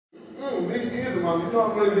Me either, Mom. You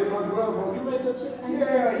know I'm ready to get my grub on. You made that shit?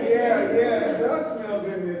 Yeah. It does smell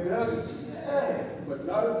good in there, doesn't it? Yeah. But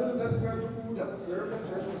not as good as that spiritual food that was served at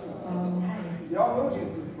church this morning. Y'all know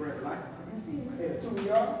Jesus is bread, right? Hey, the two of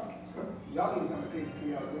y'all need to come and taste and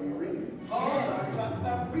see how good you really is. Oh, you got to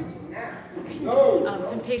stop preaching now. No.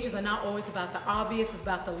 Temptations are not always about the obvious. It's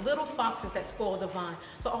about the little foxes that spoil the vine.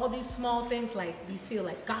 So all these small things like we feel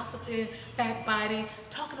like gossiping, backbiting,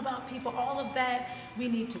 talking about people, all of that, we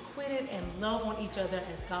need to quit it and love on each other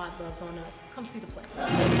as God loves on us. Come see the play.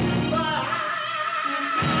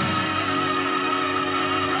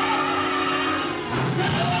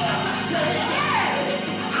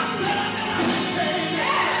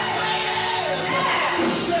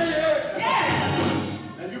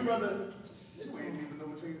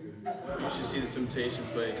 You should see the Temptation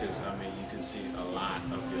play because, I mean, you can see a lot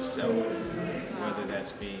of yourself, whether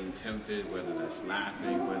that's being tempted, whether that's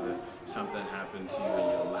laughing, whether something happened to you in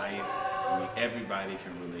your life. I mean, everybody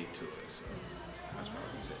can relate to it, so that's what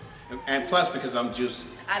I would say. And plus, because I'm juicy.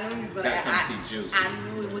 I knew he was going to come see Juicy. I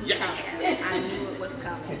knew it was coming. I knew it was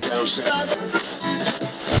coming.